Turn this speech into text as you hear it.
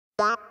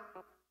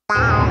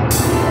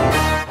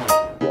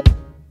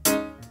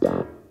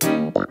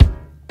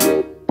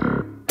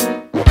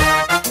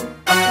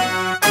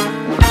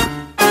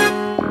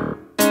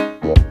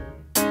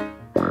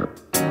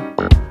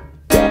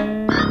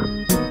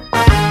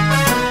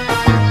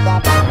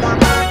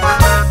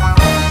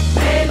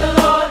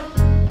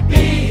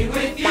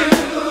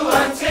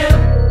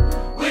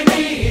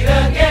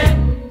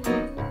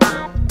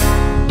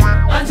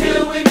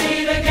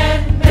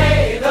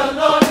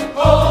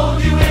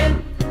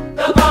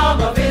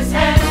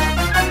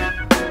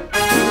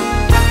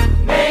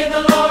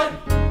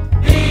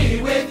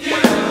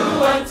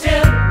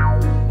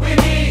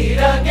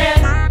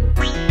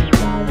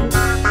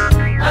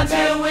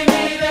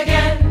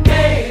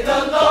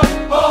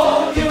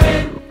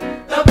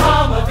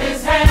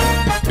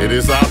It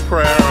is our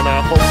prayer and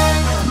our hope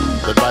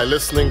that by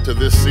listening to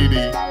this CD,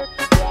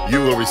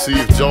 you will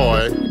receive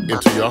joy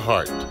into your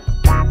heart.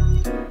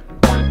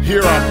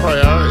 Here our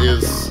prayer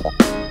is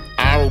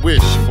our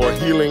wish for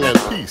healing and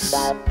peace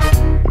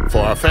for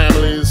our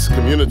families,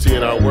 community,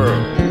 and our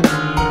world.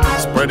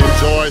 Spreading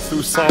joy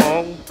through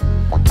song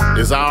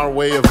is our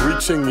way of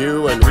reaching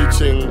you and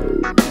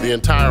reaching the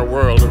entire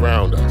world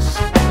around us.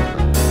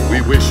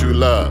 We wish you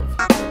love,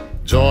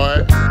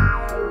 joy,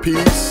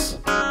 peace,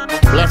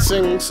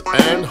 blessings,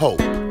 and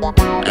hope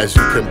as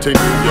you continue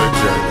your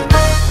journey.